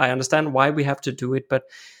of it. I understand why we have to do it. But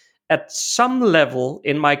at some level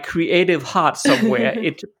in my creative heart somewhere,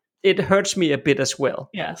 it hurts me a bit as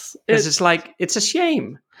well. Yes. Because it's like, it's a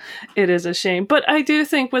shame. It is a shame. But I do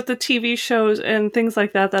think with the TV shows and things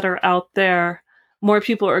like that are out there, more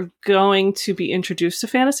people are going to be introduced to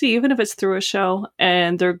fantasy, even if it's through a show.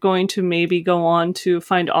 And they're going to maybe go on to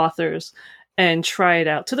find authors and try it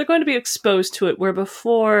out. So they're going to be exposed to it, where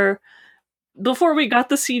before, before we got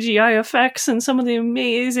the CGI effects and some of the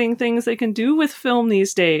amazing things they can do with film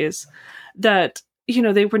these days, that,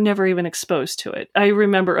 they were never even exposed to it. I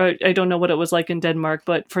remember, I don't know what it was like in Denmark,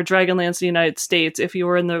 but for Dragonlance in the United States, if you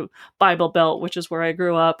were in the Bible Belt, which is where I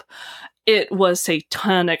grew up, it was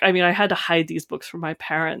satanic. I mean, I had to hide these books from my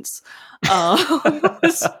parents. I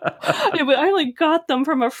got them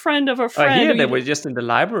from a friend of a friend. Here they were just in the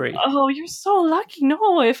library. Oh, you're so lucky.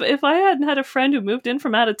 No, if I hadn't had a friend who moved in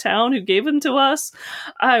from out of town who gave them to us,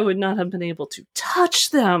 I would not have been able to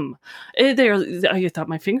touch them. I thought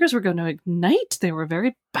my fingers were going to ignite. They were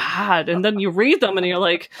very bad. And then you read them and you're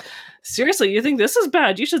like, seriously, you think this is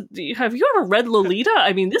bad? Have you ever read Lolita?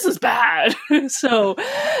 I mean, this is bad. So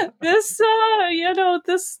this,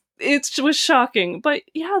 it was shocking. But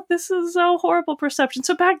yeah, this is a horrible perception.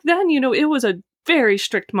 So back then, it was a very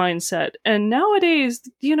strict mindset. And nowadays,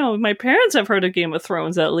 my parents have heard of Game of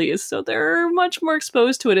Thrones at least. So they're much more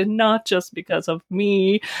exposed to it, and not just because of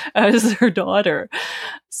me as their daughter.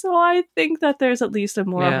 So I think that there's at least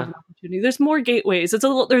more of an opportunity. There's more gateways.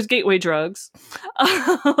 There's gateway drugs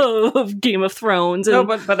of Game of Thrones. And,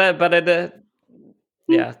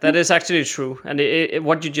 yeah, that is actually true. And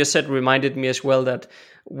what you just said reminded me as well that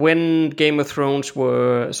when Game of Thrones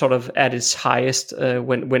were sort of at its highest,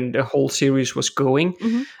 when the whole series was going,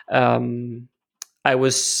 I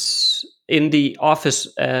was in the office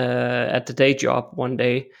at the day job one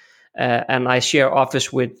day, and I share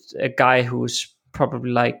office with a guy who's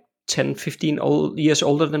probably like 10, 15 years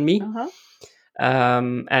older than me.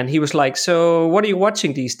 And he was like, so what are you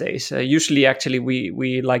watching these days? Usually, actually,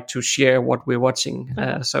 we like to share what we're watching.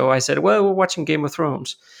 So I said, well, we're watching Game of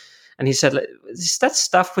Thrones. And he said, is that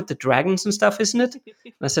stuff with the dragons and stuff, isn't it?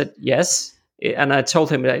 And I said, yes. And I told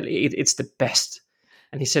him that it's the best.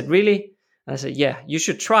 And he said, really? And I said, yeah, you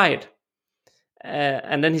should try it.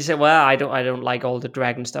 And then he said, well, I don't like all the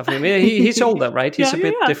dragon stuff. I mean, he's older, right? He's a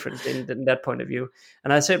bit different in that point of view.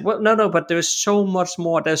 And I said, well, no, but there's so much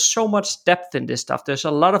more. There's so much depth in this stuff. There's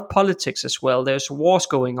a lot of politics as well. There's wars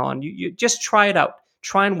going on. You just try it out.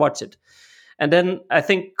 Try and watch it. And then I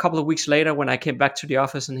think a couple of weeks later when I came back to the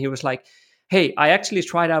office and he was like, hey, I actually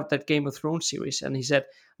tried out that Game of Thrones series. And he said,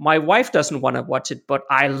 my wife doesn't want to watch it, but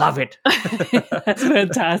I love it. That's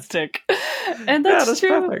fantastic. And that's true.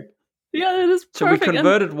 Perfect. Yeah, that is perfect. So we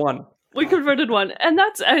converted one. We converted one. And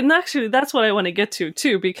actually that's what I want to get to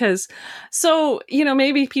too, because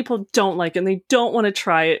maybe people don't like it and they don't want to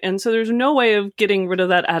try it. And so there's no way of getting rid of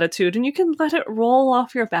that attitude, and you can let it roll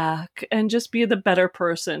off your back and just be the better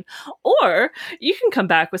person. Or you can come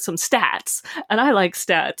back with some stats, and I like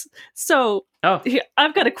stats. So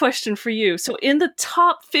I've got a question for you. So in the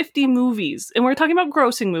top 50 movies, and we're talking about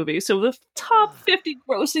grossing movies, so the top 50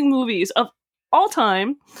 grossing movies of all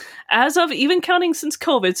time, as of even counting since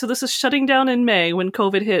COVID, so this is shutting down in May when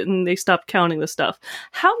COVID hit and they stopped counting the stuff.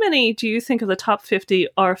 How many do you think of the top 50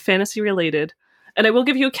 are fantasy related? And I will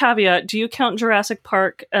give you a caveat. Do you count Jurassic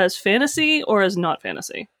Park as fantasy or as not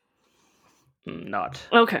fantasy? Not.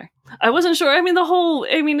 Okay. I wasn't sure. I mean,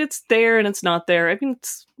 it's there and it's not there. I mean,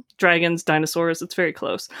 it's dragons, dinosaurs, it's very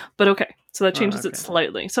close. But okay. So that changes it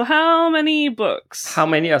slightly. So how many books? How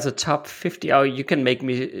many of the top 50? Oh, you can make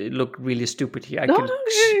me look really stupid here. I can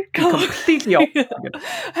be completely off.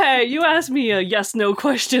 Hey, you asked me a yes/no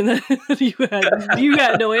question that you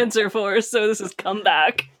had no answer for, so this is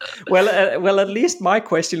comeback. Well, at least my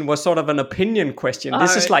question was sort of an opinion question.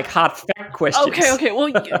 This is like hard fact questions. Okay.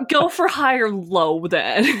 Well, go for high or low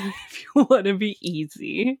then, if you want to be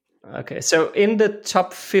easy. Okay, so in the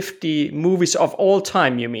top 50 movies of all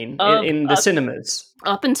time, you mean, in the cinemas?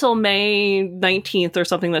 Up until May 19th or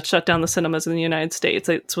something that shut down the cinemas in the United States.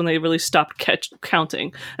 It's when they really stopped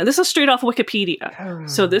counting. And this is straight off Wikipedia.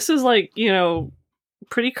 So this is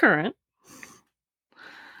pretty current.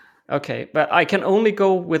 Okay, but I can only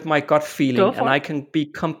go with my gut feeling, and I can be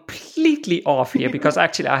completely off here because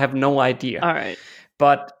actually I have no idea. All right.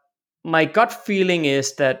 But my gut feeling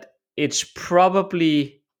is that it's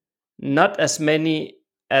probably not as many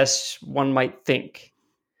as one might think.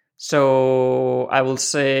 So I will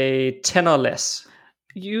say 10 or less.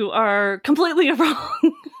 You are completely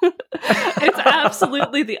wrong. It's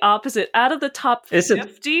absolutely the opposite. Out of the top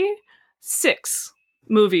 50, 6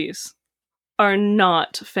 movies are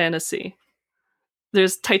not fantasy.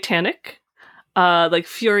 There's Titanic, like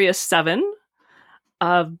Furious 7,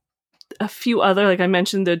 a few other, like I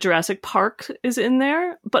mentioned, the Jurassic Park is in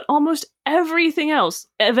there, but almost everything else,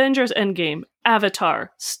 Avengers Endgame,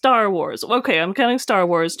 Avatar, Star Wars. Okay, I'm counting Star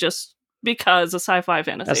Wars just because of sci-fi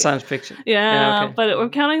fantasy. That's science fiction. Yeah, okay. But we're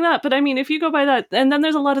counting that. But I mean, if you go by that, and then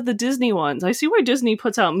there's a lot of the Disney ones. I see why Disney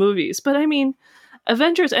puts out movies, but I mean,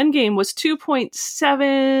 Avengers Endgame was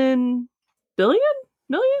 2.7 billion?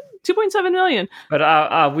 Million? 2.7 million. But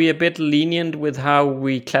are we a bit lenient with how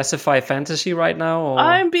we classify fantasy right now? Or?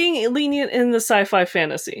 I'm being lenient in the sci-fi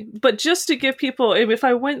fantasy. But just to give people, if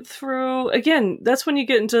I went through, again, that's when you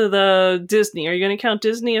get into the Disney. Are you going to count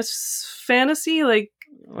Disney as fantasy? Like,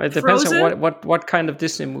 it depends Frozen? on what kind of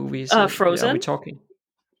Disney movies Frozen? are we talking?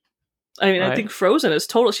 I mean, I think Frozen is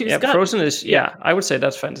total. Frozen is, I would say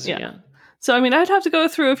that's fantasy, yeah. So, I mean, I'd have to go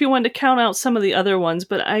through if you wanted to count out some of the other ones,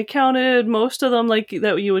 but I counted most of them like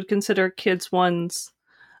that you would consider kids ones.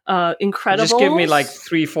 Incredibles. Just give me like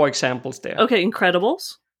 3-4 examples there. Okay,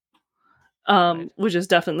 Incredibles. Which is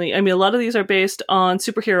definitely, I mean, a lot of these are based on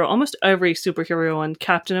superhero, almost every superhero one.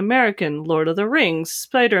 Captain American, Lord of the Rings,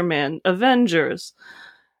 Spider-Man, Avengers,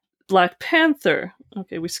 Black Panther.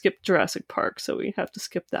 Okay, we skipped Jurassic Park, so we have to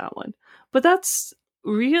skip that one. But that's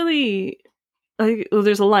really...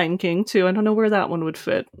 there's a Lion King too. I don't know where that one would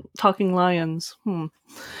fit. Talking lions.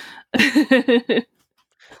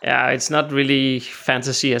 Yeah, it's not really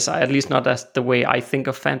fantasy, at least not as the way I think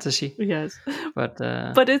of fantasy. Yes, but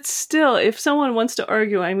it's still, if someone wants to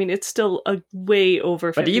argue, I mean, it's still a way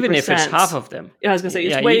over 50%. But even if it's half of them, I was gonna say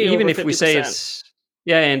it's way even over if 50%. we say it's.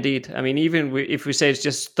 Yeah, indeed. I mean, even if we say it's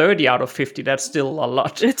just 30 out of 50, that's still a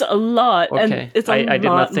lot. It's a lot. Okay. And it's I did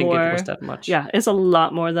not think more. It was that much. Yeah, it's a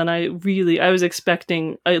lot more than I was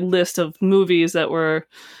expecting a list of movies that were,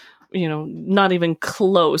 not even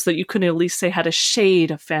close, that you couldn't at least say had a shade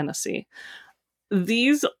of fantasy.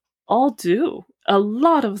 These all do. A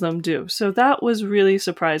lot of them do. So that was really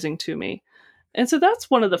surprising to me. And so that's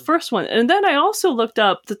one of the first ones. And then I also looked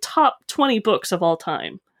up the top 20 books of all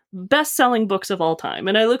time. Best-selling books of all time.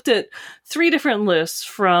 And I looked at 3 different lists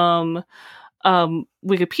from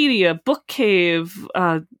Wikipedia, Bookcave,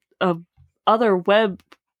 other web,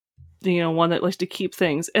 one that likes to keep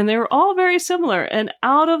things. And they were all very similar. And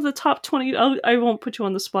out of the top 20, I won't put you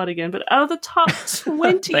on the spot again, but out of the top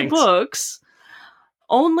 20 books,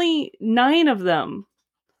 only 9 of them.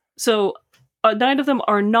 So 9 of them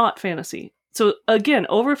are not fantasy. So again,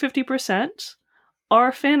 over 50%.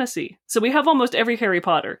 Are fantasy. So we have almost every Harry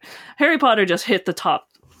Potter. Harry Potter just hit the top.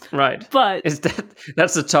 Right. But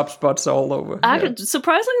that's the top spots all over.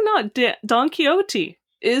 Surprisingly not, Don Quixote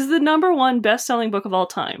is the number 1 best-selling book of all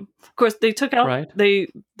time. Of course, they took out, they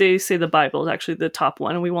say the Bible is actually the top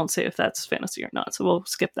one, and we won't say if that's fantasy or not, so we'll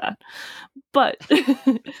skip that. But,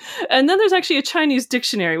 and then there's actually a Chinese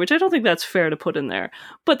dictionary, which I don't think that's fair to put in there,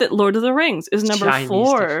 but that Lord of the Rings is number Chinese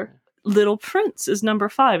 4. Dictionary. Little Prince is number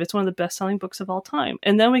 5. It's one of the best-selling books of all time.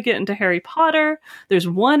 And then we get into Harry Potter. There's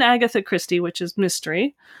one Agatha Christie, which is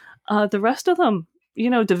mystery. The rest of them,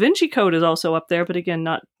 Da Vinci Code is also up there, but again,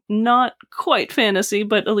 not quite fantasy,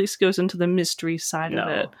 but at least goes into the mystery side of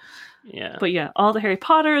it. Yeah. But yeah, all the Harry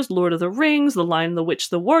Potters, Lord of the Rings, The Lion, the Witch,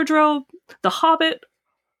 the Wardrobe, The Hobbit,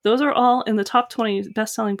 those are all in the top 20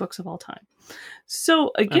 best-selling books of all time.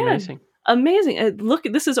 So again... Amazing. Look,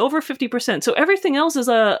 this is over 50%. So everything else is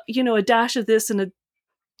a dash of this and a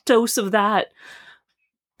dose of that,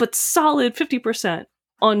 but solid 50%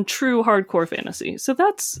 on true hardcore fantasy. So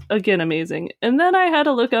that's, again, amazing. And then I had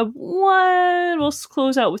to look up we'll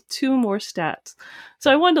close out with 2 more stats.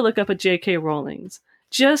 So I wanted to look up a J.K. Rowling's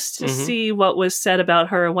just to see what was said about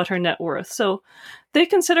her and what her net worth. So they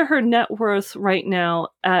consider her net worth right now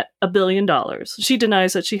at $1 billion. She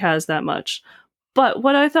denies that she has that much. But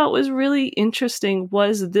what I thought was really interesting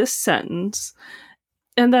was this sentence,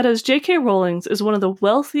 and that is J.K. Rowling is one of the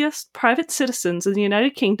wealthiest private citizens in the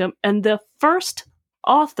United Kingdom and the first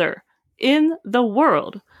author in the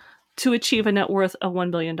world to achieve a net worth of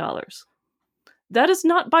 $1 billion. That is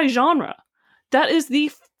not by genre. That is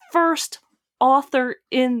the first author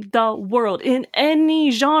in the world, in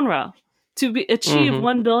any genre, to achieve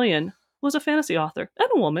 1 billion was a fantasy author and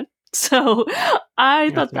a woman. So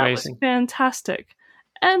I thought that was fantastic.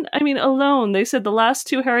 And I mean, alone, they said the last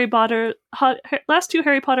two Harry Potter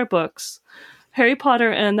books, Harry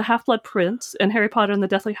Potter and the Half-Blood Prince and Harry Potter and the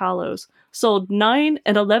Deathly Hallows, sold 9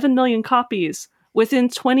 and 11 million copies within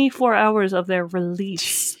 24 hours of their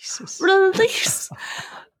release. Jesus. Release!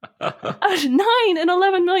 9 and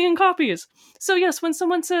 11 million copies. So yes, when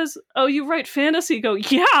someone says, "Oh, you write fantasy," go,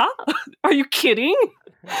 "Yeah, are you kidding?"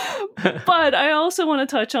 But I also want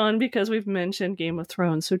to touch on, because we've mentioned Game of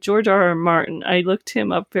Thrones, so George R.R. Martin, I looked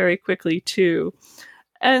him up very quickly too.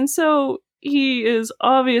 And so he is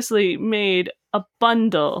obviously made a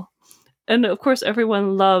bundle. And of course,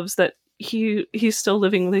 everyone loves that he's still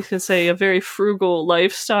living, they could say, a very frugal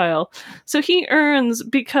lifestyle. So he earns,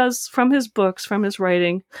 because from his books, from his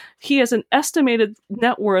writing, he has an estimated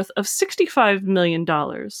net worth of $65 million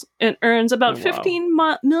and earns about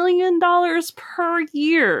 $15 million per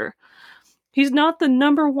year. He's not the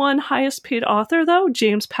number one highest paid author, though.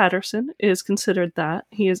 James Patterson is considered that.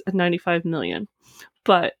 He is at 95 million.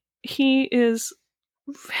 But he is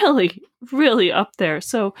really, really up there.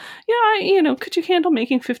 So, yeah, could you handle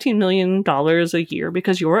making $15 million a year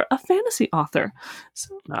because you're a fantasy author?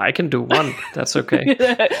 So I can do one. That's okay.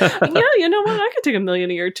 Yeah, you know what? I could take $1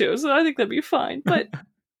 million a year too. So I think that'd be fine. But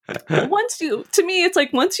once you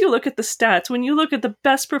look at the stats, when you look at the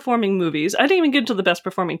best performing movies, I didn't even get into the best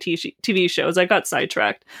performing TV shows. I got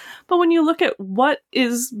sidetracked. But when you look at what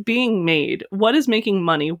is being made, what is making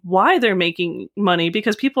money, why they're making money,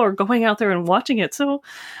 because people are going out there and watching it. So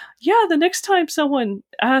yeah, the next time someone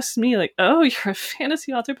asks me like, oh, you're a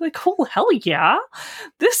fantasy author, I'll be like, oh, hell yeah.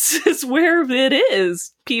 This is where it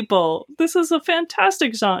is, people. This is a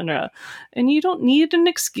fantastic genre. And you don't need an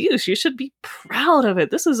excuse. You should be proud of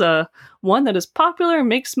it. This is one that is popular,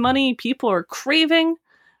 makes money, people are craving.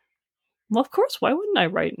 Well, of course, why wouldn't I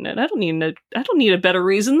write in it? I don't need a better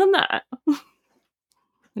reason than that.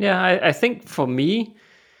 Yeah, I think for me,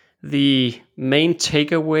 the main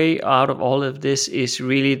takeaway out of all of this is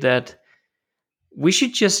really that we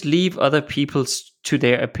should just leave other people to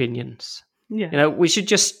their opinions. Yeah. We should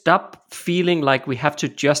just stop feeling like we have to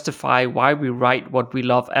justify why we write what we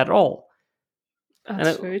love at all.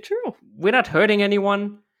 That's very true. We're not hurting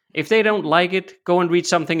anyone. If they don't like it, go and read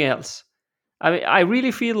something else. I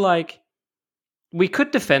really feel like we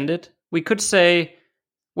could defend it. We could say,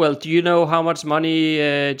 well, do you know how much money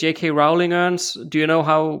J.K. Rowling earns? Do you know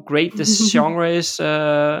how great this genre is?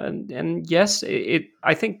 And yes,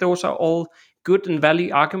 I think those are all good and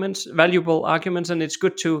valuable arguments, and it's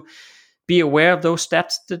good to be aware of those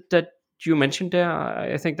stats that you mentioned there.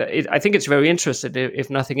 I think it's very interesting, if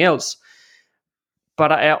nothing else.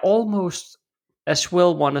 But I almost as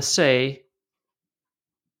well want to say,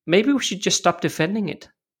 maybe we should just stop defending it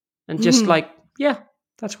and just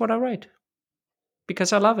that's what I write.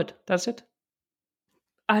 Because I love it. That's it.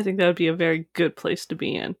 I think that would be a very good place to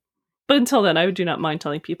be in. But until then, I do not mind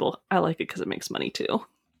telling people I like it because it makes money too.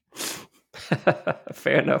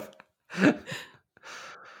 Fair enough.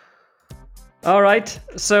 All right.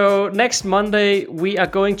 So next Monday, we are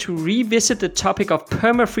going to revisit the topic of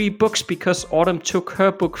perma-free books because Autumn took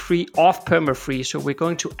her book free off perma-free. So we're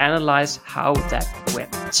going to analyze how that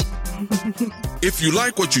went. If you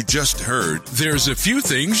like what you just heard, there's a few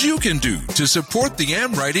things you can do to support the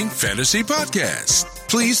AmWritingFantasy podcast.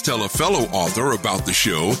 Please tell a fellow author about the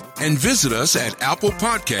show and visit us at Apple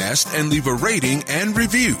Podcast and leave a rating and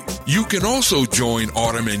review. You can also join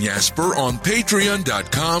Autumn and Jasper on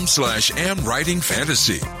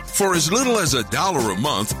patreon.com/AmWritingFantasy. For as little as $1 a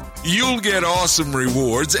month, you'll get awesome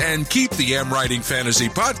rewards and keep the AmWritingFantasy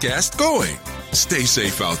podcast going. Stay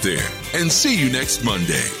safe out there and see you next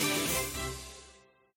Monday.